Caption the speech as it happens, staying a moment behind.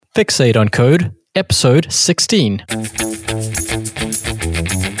Fixate on Code, Episode 16.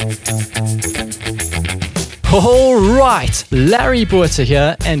 All right, Larry Buerter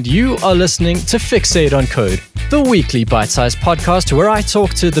here, and you are listening to Fixate on Code, the weekly bite-sized podcast where I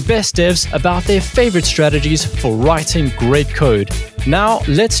talk to the best devs about their favorite strategies for writing great code. Now,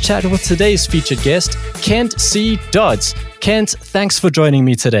 let's chat with today's featured guest, Kent C. Dodds. Kent, thanks for joining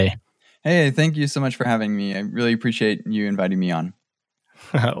me today. Hey, thank you so much for having me. I really appreciate you inviting me on.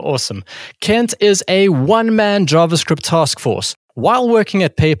 Awesome. Kent is a one-man JavaScript task force. While working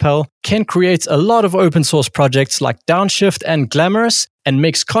at PayPal, Kent creates a lot of open source projects like Downshift and Glamorous and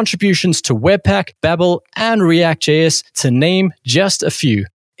makes contributions to Webpack, Babel, and React.js, to name just a few.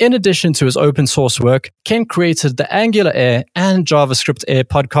 In addition to his open source work, Kent created the Angular Air and JavaScript Air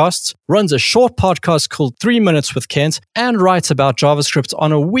podcasts, runs a short podcast called 3 Minutes with Kent, and writes about JavaScript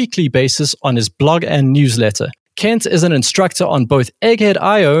on a weekly basis on his blog and newsletter. Kent is an instructor on both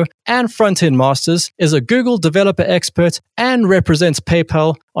Egghead.io and Frontend Masters, is a Google developer expert, and represents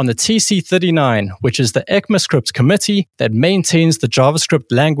PayPal on the TC39, which is the ECMAScript committee that maintains the JavaScript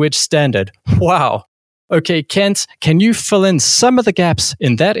language standard. Wow. Okay, Kent, can you fill in some of the gaps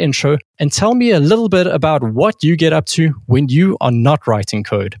in that intro and tell me a little bit about what you get up to when you are not writing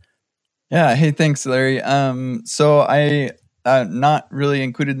code? Yeah, hey, thanks, Larry. Not really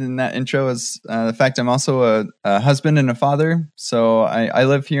included in that intro is the fact I'm also a husband and a father. So I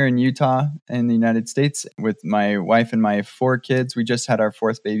live here in Utah in the United States with my wife and my 4 kids. We just had our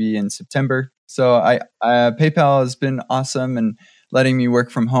 4th baby in September. So PayPal has been awesome and letting me work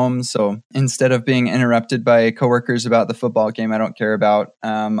from home. So instead of being interrupted by coworkers about the football game I don't care about,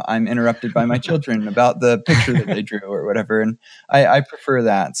 I'm interrupted by my children about the picture that they drew or whatever. And I prefer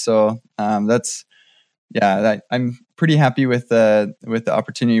that. So I'm pretty happy with the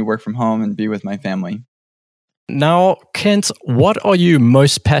opportunity to work from home and be with my family. Now, Kent, what are you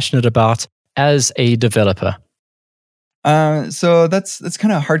most passionate about as a developer? So that's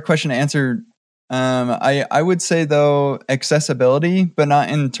kind of a hard question to answer. I would say though accessibility, but not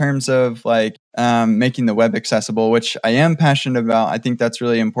in terms of like making the web accessible, which I am passionate about. I think that's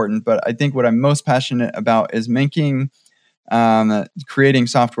really important. But I think what I'm most passionate about is creating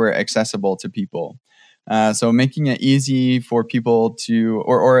software accessible to people. So making it easy for people to,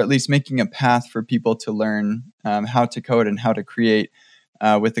 or at least making a path for people to learn how to code and how to create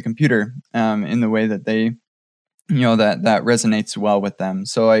with the computer in the way that they, that resonates well with them.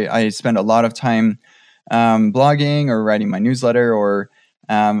 So I spend a lot of time blogging or writing my newsletter or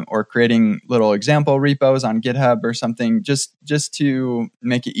creating little example repos on GitHub or something, just to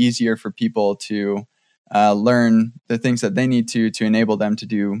make it easier for people to learn the things that they need to enable them to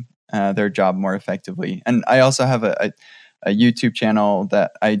do their job more effectively. And I also have a YouTube channel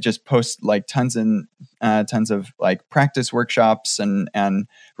that I just post like tons of like practice workshops and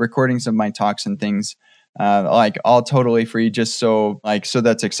recordings of my talks and things, like all totally free, just so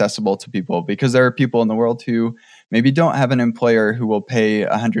that's accessible to people, because there are people in the world who maybe don't have an employer who will pay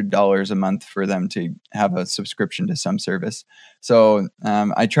 $100 a month for them to have a subscription to some service. So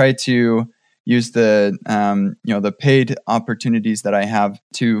I try to use the paid opportunities that I have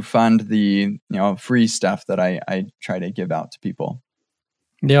to fund the free stuff that I try to give out to people.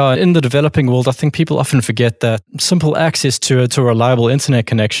 Yeah, in the developing world, I think people often forget that simple access to a reliable internet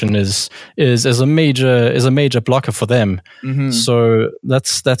connection is a major blocker for them. Mm-hmm. So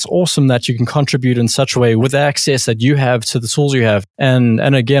that's awesome that you can contribute in such a way with access that you have to the tools you have. And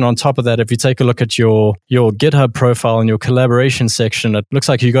again, on top of that, if you take a look at your GitHub profile and your collaboration section, it looks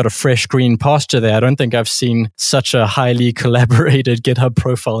like you got a fresh green pasture there. I don't think I've seen such a highly collaborated GitHub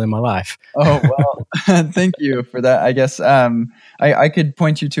profile in my life. Oh, well, thank you for that. I guess I could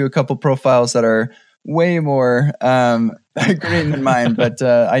point you to a couple profiles that are way more green than mine, but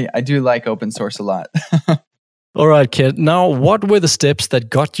I do like open source a lot. All right, Kent. Now, what were the steps that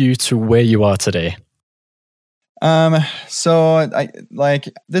got you to where you are today? So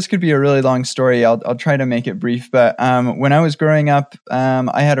this could be a really long story. I'll try to make it brief. But when I was growing up,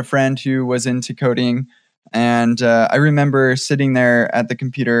 I had a friend who was into coding. And I remember sitting there at the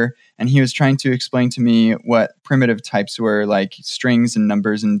computer, and he was trying to explain to me what primitive types were, like strings and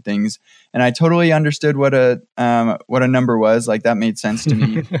numbers and things. And I totally understood what a number was. Like, that made sense to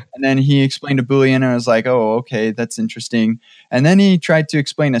me. And then he explained a Boolean, and I was like, oh, okay, that's interesting. And then he tried to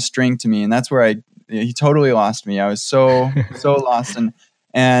explain a string to me, and that's where he totally lost me. I was so lost,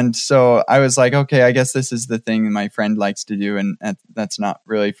 and so I was like, okay, I guess this is the thing my friend likes to do, and that's not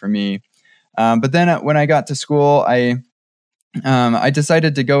really for me. But then when I got to school, I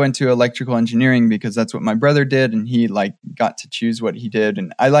decided to go into electrical engineering because that's what my brother did, and he got to choose what he did.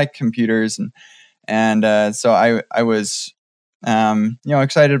 And I like computers, and so I was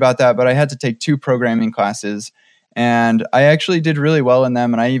excited about that. But I had to take 2 programming classes, and I actually did really well in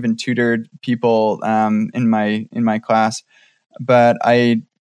them. And I even tutored people in my class. But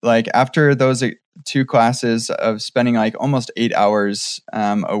after those 2 classes of spending like almost 8 hours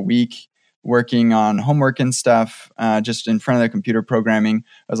a week working on homework and stuff, just in front of the computer programming,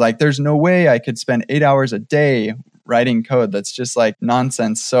 I was like, there's no way I could spend 8 hours a day writing code. That's just like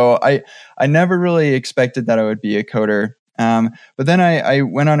nonsense. So I never really expected that I would be a coder. But then I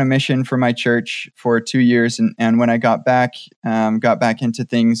went on a mission for my church for 2 years. And when I got back into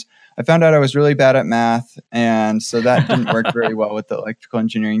things, I found out I was really bad at math. And so that didn't work very well with the electrical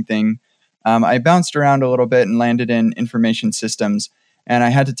engineering thing. I bounced around a little bit and landed in information systems. And I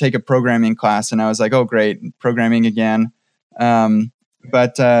had to take a programming class. And I was like, oh, great, programming again.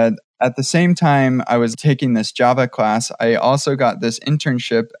 But at the same time I was taking this Java class, I also got this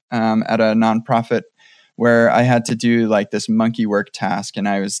internship at a nonprofit where I had to do like this monkey work task. And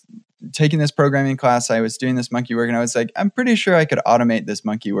I was taking this programming class, I was doing this monkey work, and I was like, I'm pretty sure I could automate this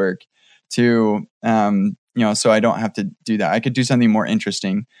monkey work to, so I don't have to do that. I could do something more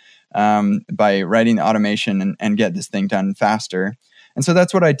interesting by writing the automation and get this thing done faster. And so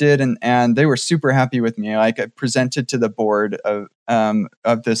that's what I did, and they were super happy with me. Like I presented to the board of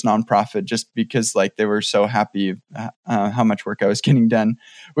this nonprofit just because like they were so happy how much work I was getting done,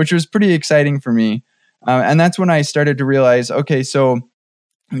 which was pretty exciting for me. And that's when I started to realize, okay, so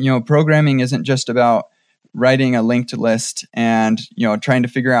programming isn't just about writing a linked list and trying to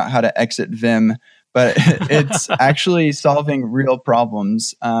figure out how to exit Vim, but it's actually solving real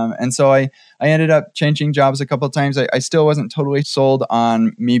problems. And so I ended up changing jobs a couple of times. I still wasn't totally sold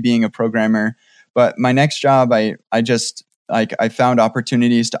on me being a programmer, but my next job, I found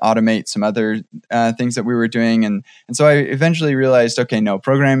opportunities to automate some other things that we were doing. And so I eventually realized, okay, no,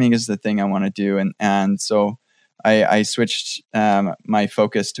 programming is the thing I want to do. And so I switched my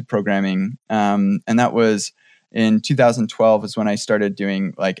focus to programming. And that was in 2012 is when I started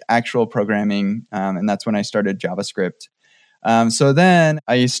doing like actual programming. And that's when I started JavaScript. So then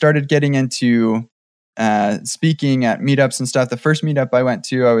I started getting into speaking at meetups and stuff. The first meetup I went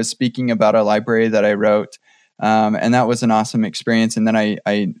to, I was speaking about a library that I wrote. And that was an awesome experience. And then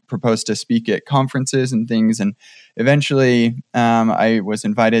I proposed to speak at conferences and things. And eventually I was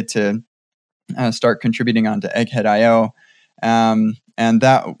invited to start contributing onto Egghead.io. And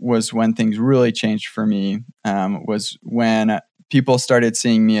that was when things really changed for me, was when people started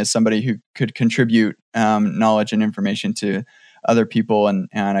seeing me as somebody who could contribute knowledge and information to other people. And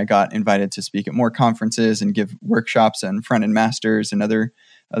I got invited to speak at more conferences and give workshops and front-end masters and other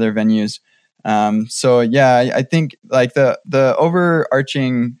venues. So yeah, I think like the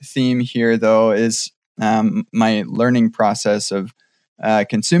overarching theme here though is my learning process of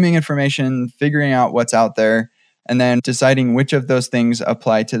consuming information, figuring out what's out there, and then deciding which of those things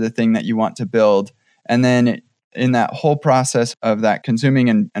apply to the thing that you want to build. And then in that whole process of that consuming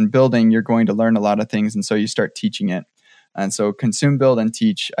and building, you're going to learn a lot of things. And so you start teaching it. And so consume, build, and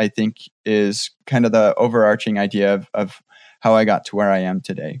teach, I think, is kind of the overarching idea of how I got to where I am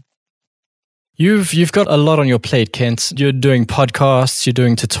today. You've got a lot on your plate, Kent. You're doing podcasts, you're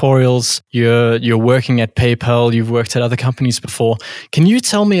doing tutorials, you're working at PayPal, you've worked at other companies before. Can you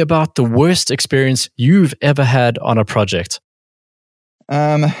tell me about the worst experience you've ever had on a project?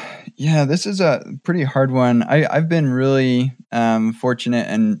 Yeah, this is a pretty hard one. I've been really fortunate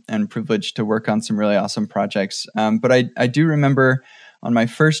and privileged to work on some really awesome projects. But I do remember on my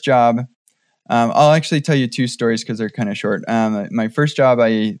first job, I'll actually tell you 2 stories because they're kind of short. My first job,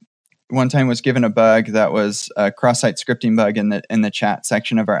 I one time was given a bug that was a cross-site scripting bug in the chat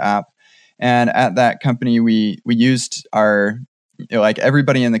section of our app. And at that company, we used our, like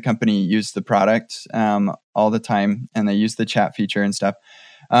everybody in the company used the product all the time, and they used the chat feature and stuff.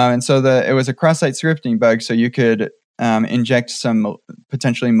 And so it was a cross-site scripting bug, so you could inject some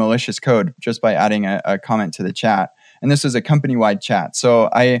potentially malicious code just by adding a comment to the chat. And this was a company-wide chat. So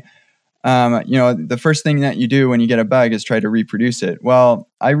the first thing that you do when you get a bug is try to reproduce it. Well,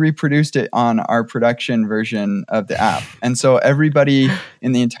 I reproduced it on our production version of the app. And so everybody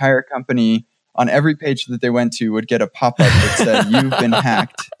in the entire company, on every page that they went to, would get a pop-up that said, "You've been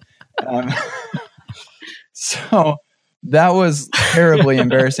hacked." So that was terribly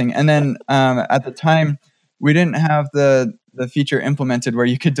embarrassing. And then at the time, we didn't have the feature implemented where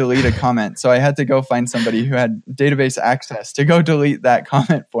you could delete a comment. So I had to go find somebody who had database access to go delete that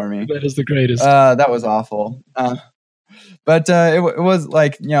comment for me. That is the greatest. That was awful. But it was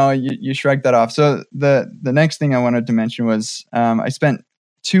like, you shrug that off. So the next thing I wanted to mention was I spent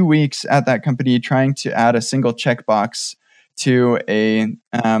 2 weeks at that company trying to add a single checkbox to a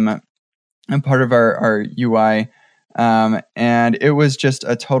part of our UI And it was just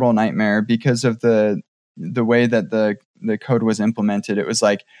a total nightmare because of the way that the code was implemented. It was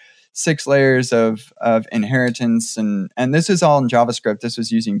like 6 layers of inheritance, and this is all in JavaScript. This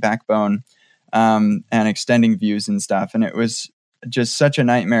was using Backbone and extending views and stuff, and it was just such a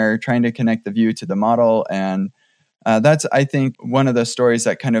nightmare trying to connect the view to the model. And that's, I think, one of the stories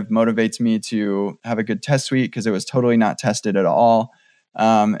that kind of motivates me to have a good test suite, because it was totally not tested at all,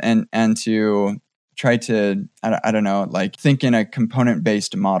 and to try to, I don't know, like think in a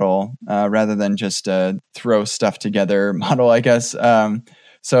component-based model rather than just a throw stuff together model, I guess.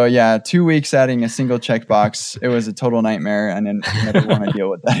 So yeah, 2 weeks adding a single checkbox, it was a total nightmare, and then I never want to deal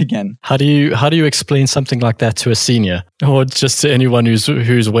with that again. How do you explain something like that to a senior, or just to anyone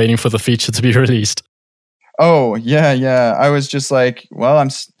who's waiting for the feature to be released? Oh yeah. I was just like, well, I'm,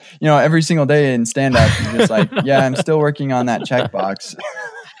 every single day in stand-up, I'm just like, yeah, I'm still working on that checkbox.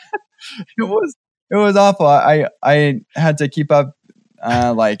 It was awful. I had to keep up,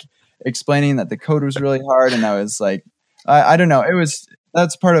 like explaining that the code was really hard, and I was like, I don't know.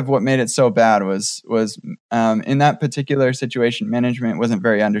 That's part of what made it so bad was in that particular situation, management wasn't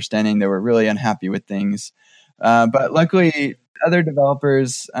very understanding. They were really unhappy with things, but luckily, other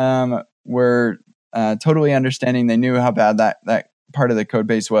developers were totally understanding. They knew how bad that part of the code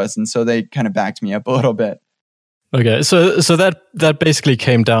base was, and so they kind of backed me up a little bit. Okay, so that basically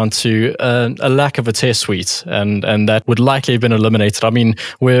came down to a lack of a test suite, and that would likely have been eliminated. I mean,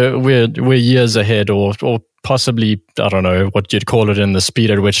 we're years ahead, or possibly, I don't know what you'd call it, in the speed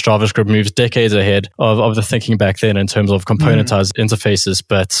at which JavaScript moves, decades ahead of the thinking back then in terms of componentized interfaces.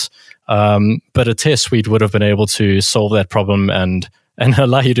 But a test suite would have been able to solve that problem and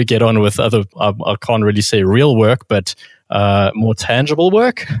allow you to get on with other, I can't really say real work, but more tangible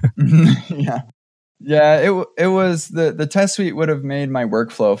work. Yeah, it was the test suite would have made my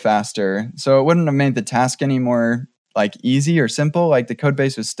workflow faster. So it wouldn't have made the task any more like easy or simple. Like the code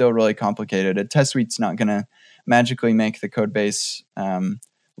base was still really complicated. A test suite's not going to magically make the code base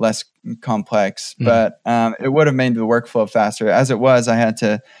less complex, but it would have made the workflow faster. As it was, I had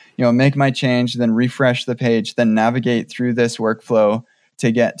to, make my change, then refresh the page, then navigate through this workflow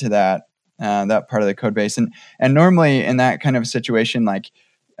to get to that part of the code base. And normally in that kind of situation, like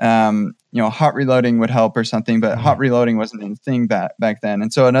hot reloading would help or something, but hot reloading wasn't a thing back then.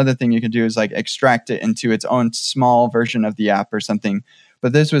 And so another thing you could do is like extract it into its own small version of the app or something.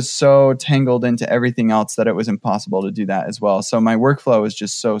 But this was so tangled into everything else that it was impossible to do that as well. So my workflow was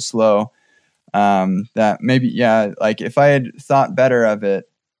just so slow that maybe, like if I had thought better of it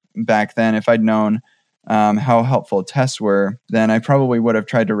back then, if I'd known how helpful tests were, then I probably would have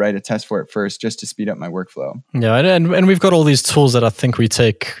tried to write a test for it first, just to speed up my workflow. Yeah, and we've got all these tools that I think we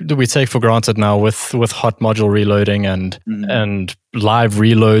take for granted now with hot module reloading and live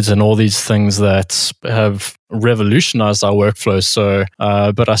reloads and all these things that have revolutionized our workflows. So,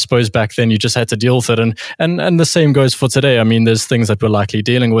 but I suppose back then you just had to deal with it, and the same goes for today. I mean, there's things that we're likely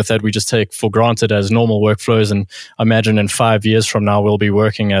dealing with that we just take for granted as normal workflows, and I imagine in 5 years from now we'll be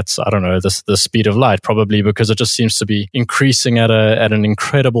working at, I don't know, the speed of light, probably because it just seems to be increasing at an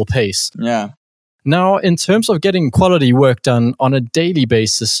incredible pace. Yeah. Now, in terms of getting quality work done on a daily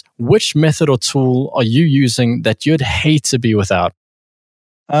basis, which method or tool are you using that you'd hate to be without?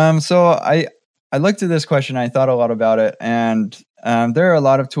 So I looked at this question. I thought a lot about it, and there are a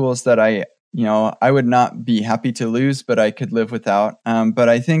lot of tools that I would not be happy to lose, but I could live without. But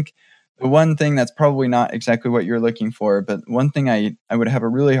I think the one thing that's probably not exactly what you're looking for, but one thing I would have a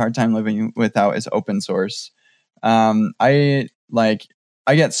really hard time living without is open source.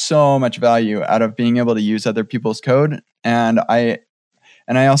 I get so much value out of being able to use other people's code, and I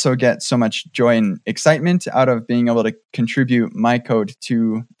also get so much joy and excitement out of being able to contribute my code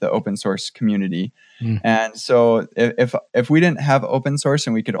to the open source community. And so if we didn't have open source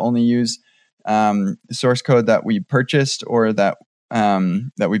and we could only use source code that we purchased or that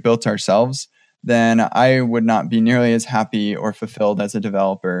we built ourselves, then I would not be nearly as happy or fulfilled as a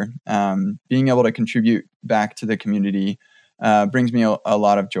developer. Being able to contribute back to the community brings me a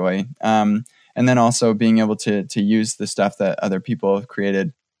lot of joy. And then also being able to use the stuff that other people have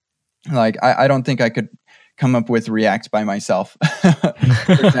created. Like I don't think I could come up with React by myself,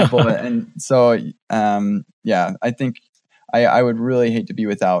 for example. And so, I think I would really hate to be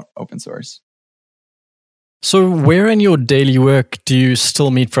without open source. So where in your daily work do you still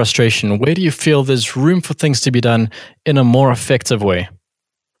meet frustration? Where do you feel there's room for things to be done in a more effective way?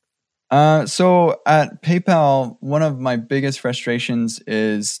 So at PayPal, one of my biggest frustrations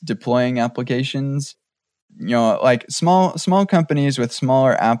is deploying applications. Like small companies with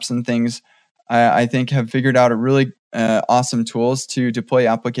smaller apps and things, I think have figured out a really awesome tools to deploy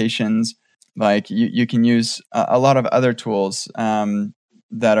applications Like you can use a lot of other tools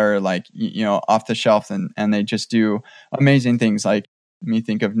that are like off the shelf, and they just do amazing things. Like me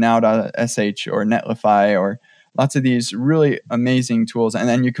think of now.sh or Netlify or lots of these really amazing tools, and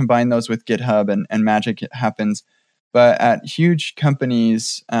then you combine those with GitHub, and magic happens. But at huge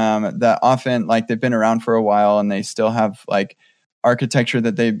companies that often, like, they've been around for a while and they still have like architecture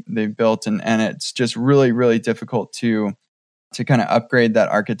that they've built, and it's just really, really difficult to kind of upgrade that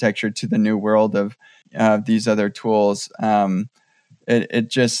architecture to the new world of these other tools. It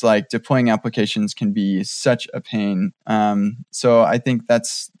just, like, deploying applications can be such a pain. So I think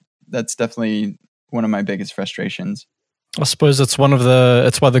that's definitely one of my biggest frustrations. I suppose it's one of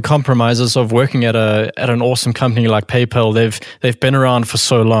the compromises of working at an awesome company like PayPal. They've been around for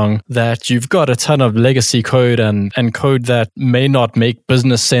so long that you've got a ton of legacy code and code that may not make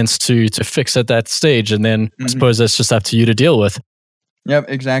business sense to fix at that stage. And then I suppose that's just up to you to deal with. Yep,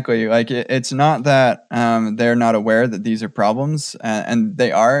 exactly. Like it's not that they're not aware that these are problems, and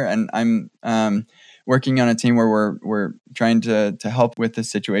they are. And I'm working on a team where we're trying to help with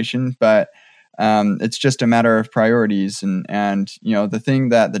this situation, but it's just a matter of priorities, and the thing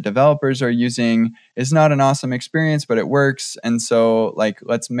that the developers are using is not an awesome experience, but it works. And so, like,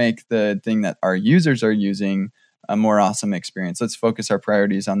 let's make the thing that our users are using a more awesome experience. Let's focus our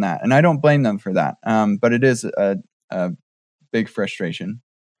priorities on that. And I don't blame them for that. But it is a big frustration.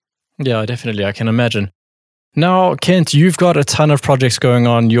 Yeah, definitely. I can imagine. Now, Kent, you've got a ton of projects going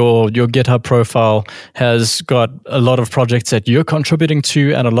on. Your GitHub profile has got a lot of projects that you're contributing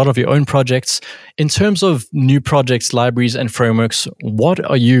to and a lot of your own projects. In terms of new projects, libraries, and frameworks, what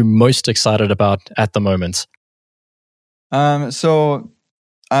are you most excited about at the moment? So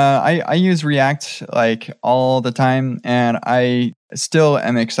I use React like all the time, and I still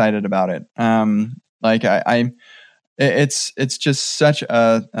am excited about it. It's just such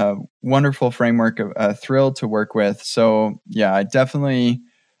a wonderful framework, a thrill to work with. So yeah,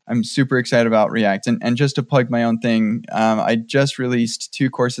 I'm super excited about React. And just to plug my own thing, I just released 2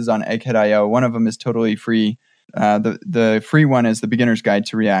 courses on Egghead.io. One of them is totally free. The free one is the Beginner's Guide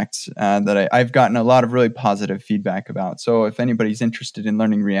to React that I've gotten a lot of really positive feedback about. So if anybody's interested in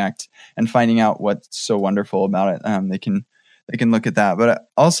learning React and finding out what's so wonderful about it, they can look at that. But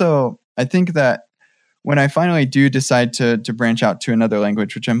also, I think that when I finally do decide to branch out to another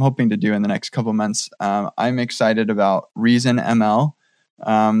language, which I'm hoping to do in the next couple months, I'm excited about Reason ML.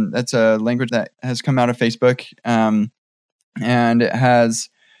 That's a language that has come out of Facebook, and it has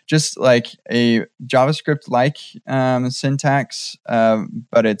just like a JavaScript-like syntax,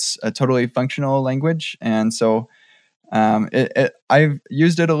 but it's a totally functional language. And so I've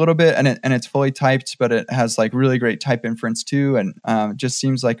used it a little bit, and it's fully typed, but it has like really great type inference too, and just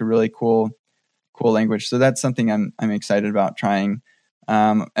seems like a really cool language. So that's something I'm excited about trying.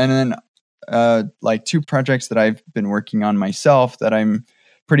 And then like 2 projects that I've been working on myself that I'm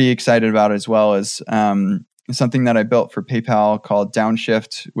pretty excited about as well is something that I built for PayPal called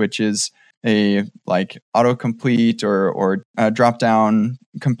Downshift, which is a like autocomplete or a drop-down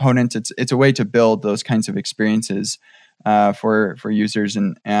component. It's a way to build those kinds of experiences for users,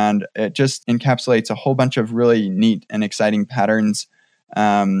 and it just encapsulates a whole bunch of really neat and exciting patterns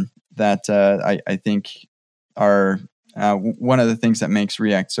that I think are one of the things that makes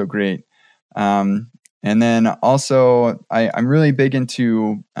React so great. And then also, I'm really big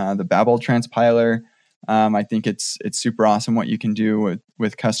into the Babel transpiler. I think it's super awesome what you can do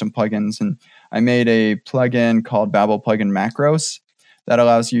with custom plugins. And I made a plugin called Babel Plugin Macros that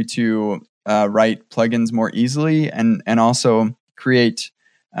allows you to write plugins more easily and also create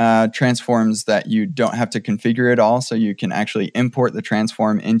transforms that you don't have to configure at all. So you can actually import the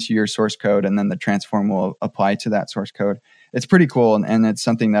transform into your source code, and then the transform will apply to that source code. It's pretty cool, and it's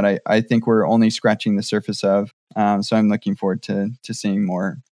something that I think we're only scratching the surface of. So I'm looking forward to seeing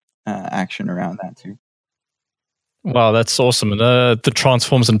more action around that too. Wow, that's awesome. The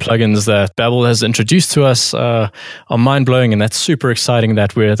transforms and plugins that Babel has introduced to us are mind-blowing, and that's super exciting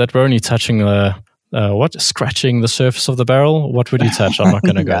that we're only touching scratching the surface of the barrel. What would you touch? I'm not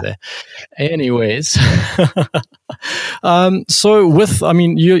going to go there. Anyways,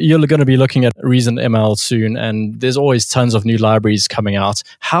 you're going to be looking at Reason ML soon, and there's always tons of new libraries coming out.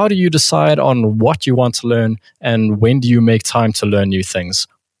 How do you decide on what you want to learn, and when do you make time to learn new things?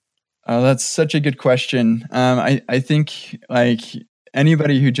 That's such a good question. I think like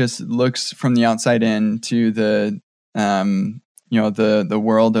anybody who just looks from the outside in to the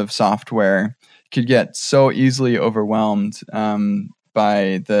world of software could get so easily overwhelmed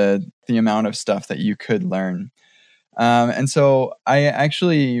by the amount of stuff that you could learn. And so I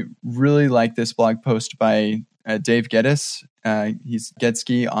actually really like this blog post by Dave Geddes. He's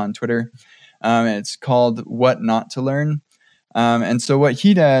Gedsky on Twitter. It's called What Not to Learn. And so what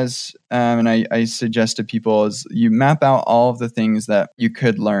he does, and I suggest to people, is you map out all of the things that you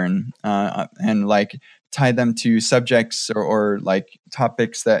could learn and like tie them to subjects or like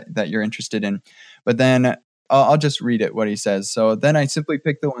topics that you're interested in. But then I'll just read it, what he says. So then I simply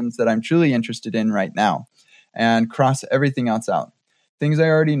pick the ones that I'm truly interested in right now and cross everything else out. Things I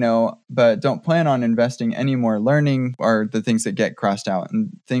already know, but don't plan on investing any more learning are the things that get crossed out. And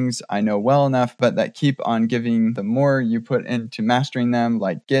things I know well enough, but that keep on giving the more you put into mastering them,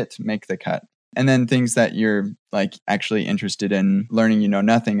 like Git, make the cut. And then things that you're like actually interested in learning, you know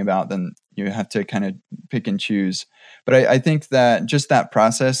nothing about, then you have to kind of pick and choose. But I think that just that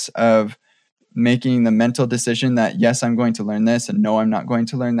process of making the mental decision that, yes, I'm going to learn this and no, I'm not going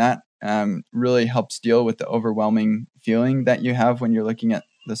to learn that, really helps deal with the overwhelming feeling that you have when you're looking at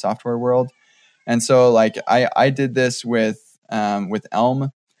the software world. And so like I did this with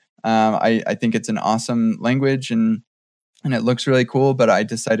Elm. I think it's an awesome language and it looks really cool, but I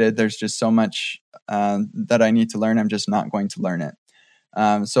decided there's just so much that I need to learn. I'm just not going to learn it.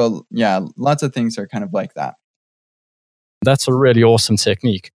 So yeah, lots of things are kind of like that. That's a really awesome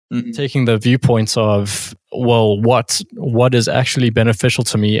technique. Mm-hmm. Taking the viewpoints of, well, what is actually beneficial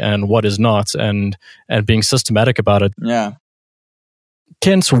to me and what is not, and being systematic about it. Yeah.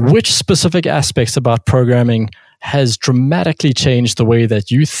 Kent, which specific aspects about programming has dramatically changed the way that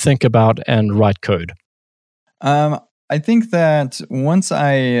you think about and write code? I think that once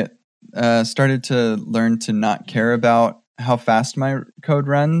I started to learn to not care about how fast my code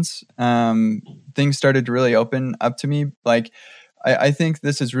runs, things started to really open up to me. Like, I think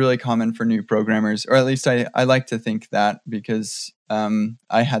this is really common for new programmers, or at least I like to think that, because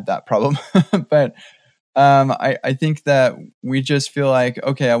I had that problem. But I think that we just feel like,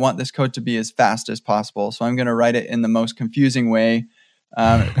 okay, I want this code to be as fast as possible, so I'm going to write it in the most confusing way.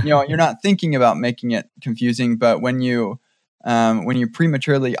 You're not thinking about making it confusing, but when you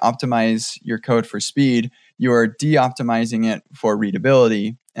prematurely optimize your code for speed, you're de-optimizing it for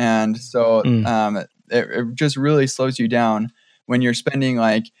readability, and so it just really slows you down when you're spending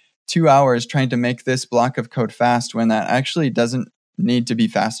like 2 hours trying to make this block of code fast, when that actually doesn't need to be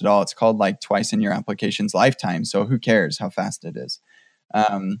fast at all. It's called like twice in your application's lifetime, so who cares how fast it is?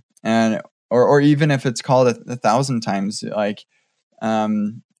 And even if it's called 1,000 times, like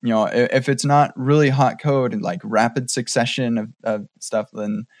if it's not really hot code and like rapid succession of stuff,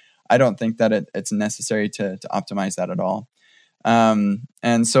 then I don't think that it's necessary to optimize that at all.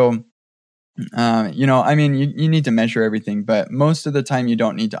 And so you need to measure everything, but most of the time you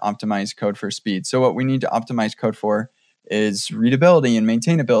don't need to optimize code for speed. So what we need to optimize code for is readability and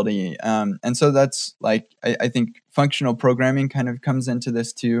maintainability. And so that's like, I think functional programming kind of comes into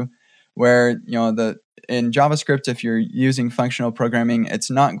this too, where, in JavaScript, if you're using functional programming,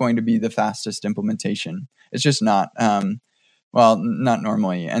 it's not going to be the fastest implementation. It's just not, not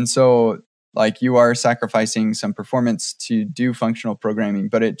normally. And so like you are sacrificing some performance to do functional programming,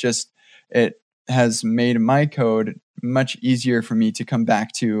 but it has made my code much easier for me to come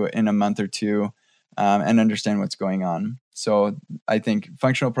back to in a month or two and understand what's going on. So I think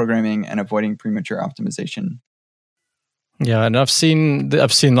functional programming and avoiding premature optimization. Yeah, and I've seen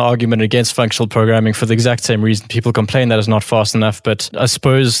the argument against functional programming for the exact same reason. People complain that it's not fast enough, but I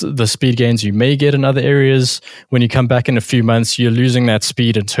suppose the speed gains you may get in other areas, when you come back in a few months, you're losing that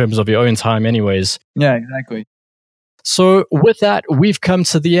speed in terms of your own time anyways. Yeah, exactly. So with that, we've come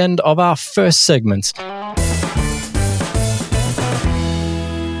to the end of our first segment.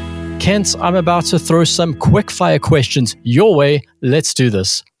 Kent, I'm about to throw some quick fire questions your way. Let's do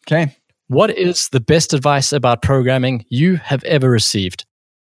this. Okay. What is the best advice about programming you have ever received?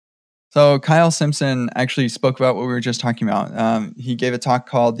 So Kyle Simpson actually spoke about what we were just talking about. He gave a talk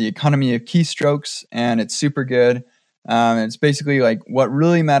called The Economy of Keystrokes, and it's super good. It's basically like what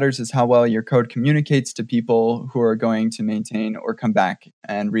really matters is how well your code communicates to people who are going to maintain or come back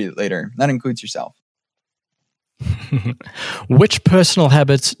and read it later. That includes yourself. Which personal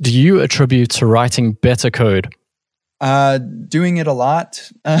habits do you attribute to writing better code? Doing it a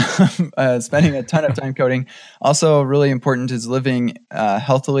lot, spending a ton of time coding. Also really important is living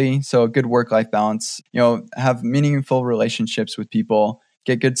healthily. So a good work-life balance, have meaningful relationships with people,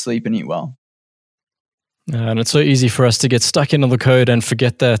 get good sleep, and eat well. And it's so easy for us to get stuck into the code and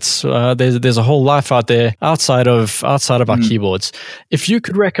forget that there's a whole life out there outside of our keyboards. If you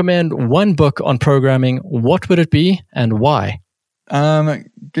could recommend one book on programming, what would it be and why?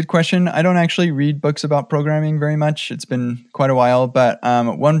 Good question. I don't actually read books about programming very much. It's been quite a while, but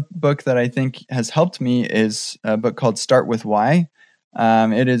one book that I think has helped me is a book called Start With Why.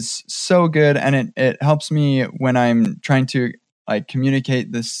 It is so good, and it helps me when I'm trying to like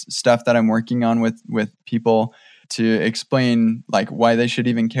communicate this stuff that I'm working on with people, to explain like why they should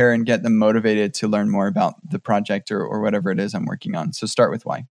even care and get them motivated to learn more about the project or whatever it is I'm working on. So start with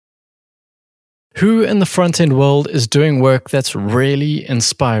why. Who in the front-end world is doing work that's really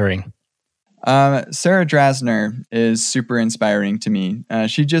inspiring? Sarah Drasner is super inspiring to me.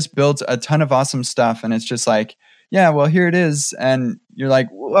 She just builds a ton of awesome stuff, and it's just like, yeah, well, here it is. And you're like,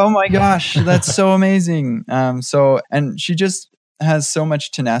 oh my gosh, that's so amazing. And she just has so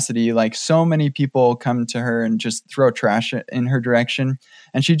much tenacity. Like, so many people come to her and just throw trash in her direction,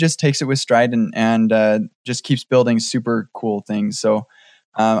 and she just takes it with stride and just keeps building super cool things. So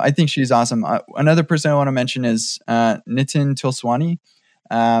I think she's awesome. Another person I want to mention is Nitin Tulswani.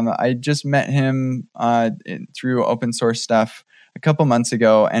 I just met him through open source stuff a couple months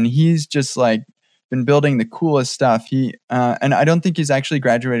ago, and he's just like been building the coolest stuff. And I don't think he's actually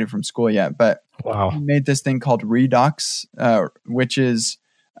graduated from school yet, but wow, he made this thing called Redux, which is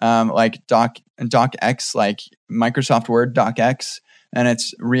like DocX, like Microsoft Word DocX, and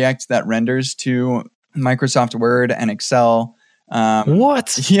it's React that renders to Microsoft Word and Excel.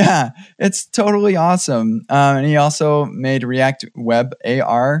 What? Yeah, it's totally awesome. And he also made React Web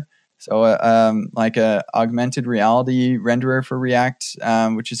AR, so like a augmented reality renderer for React,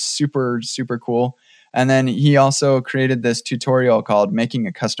 which is super, super cool. And then he also created this tutorial called Making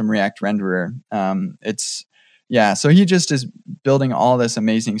a Custom React Renderer. So he just is building all this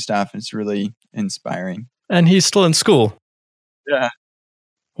amazing stuff. It's really inspiring. And he's still in school. Yeah.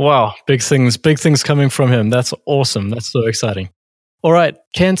 Wow, big things coming from him. That's awesome. That's so exciting. All right,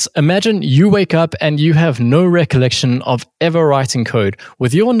 Kent, imagine you wake up and you have no recollection of ever writing code.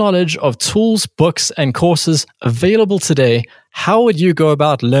 With your knowledge of tools, books, and courses available today, how would you go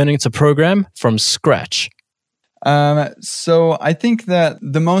about learning to program from scratch? So I think that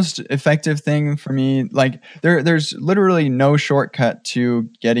the most effective thing for me, like there's literally no shortcut to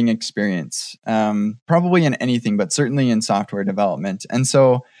getting experience, probably in anything, but certainly in software development. And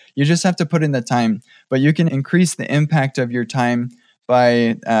so you just have to put in the time, but you can increase the impact of your time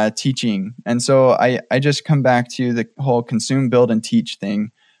by teaching. And so I just come back to the whole consume, build, and teach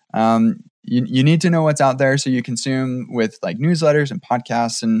thing. You need to know what's out there, so you consume with like newsletters and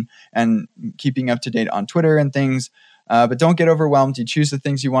podcasts and keeping up to date on Twitter and things. But don't get overwhelmed. You choose the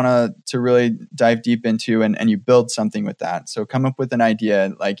things you want to really dive deep into, and you build something with that. So come up with an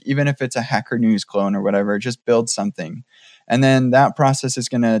idea, like even if it's a Hacker News clone or whatever, just build something. And then that process is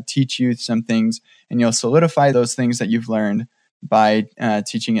going to teach you some things, and you'll solidify those things that you've learned by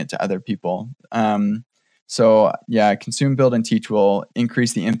teaching it to other people. So yeah, consume, build, and teach will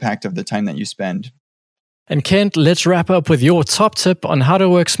increase the impact of the time that you spend. And Kent, let's wrap up with your top tip on how to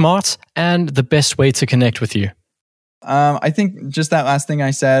work smart and the best way to connect with you. I think just that last thing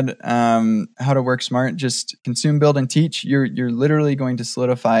I said, how to work smart, just consume, build, and teach. You're literally going to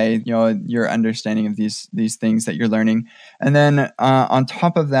solidify, your understanding of these things that you're learning. And then on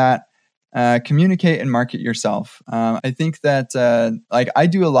top of that, communicate and market yourself. I think that I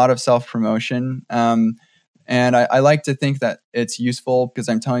do a lot of self-promotion, and I like to think that it's useful because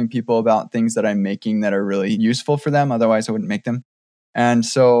I'm telling people about things that I'm making that are really useful for them. Otherwise, I wouldn't make them. And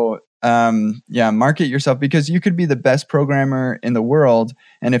so, market yourself, because you could be the best programmer in the world,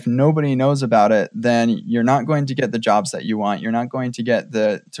 and if nobody knows about it, then you're not going to get the jobs that you want. You're not going to get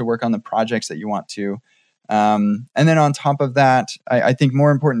to work on the projects that you want to. And then on top of that, I think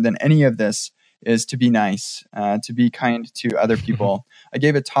more important than any of this is to be nice, to be kind to other people. I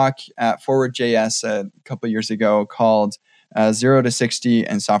gave a talk at Forward.js a couple of years ago called 0 to 60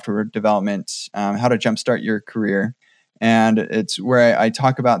 in Software Development, How to Jumpstart Your Career. And it's where I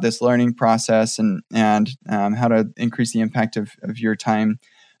talk about this learning process and how to increase the impact of your time.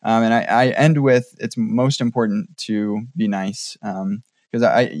 And I end with, it's most important to be nice,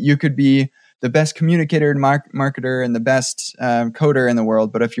 because you could be the best communicator and marketer and the best coder in the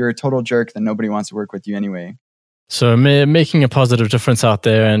world, but if you're a total jerk, then nobody wants to work with you anyway. So making a positive difference out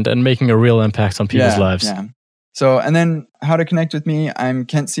there and making a real impact on people's lives. Yeah. So, and then how to connect with me, I'm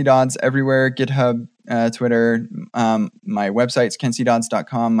Kent C. Dodds everywhere, GitHub, Twitter. My website's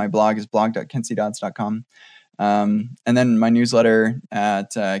kentcdodds.com. My blog is blog.kentcdodds.com. And then my newsletter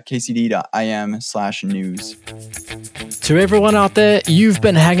at kcd.im/news. To everyone out there, you've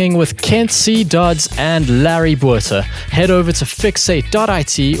been hanging with Kent C. Dodds and Larry Buerta. Head over to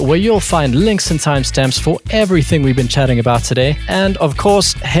fixate.it where you'll find links and timestamps for everything we've been chatting about today. And of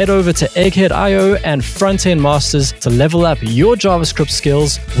course, head over to Egghead.io and Frontend Masters to level up your JavaScript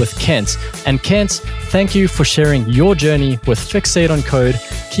skills with Kent. And Kent, thank you for sharing your journey with Fixate on Code.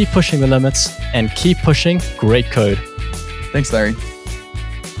 Keep pushing the limits and keep pushing great code. Thanks, Larry.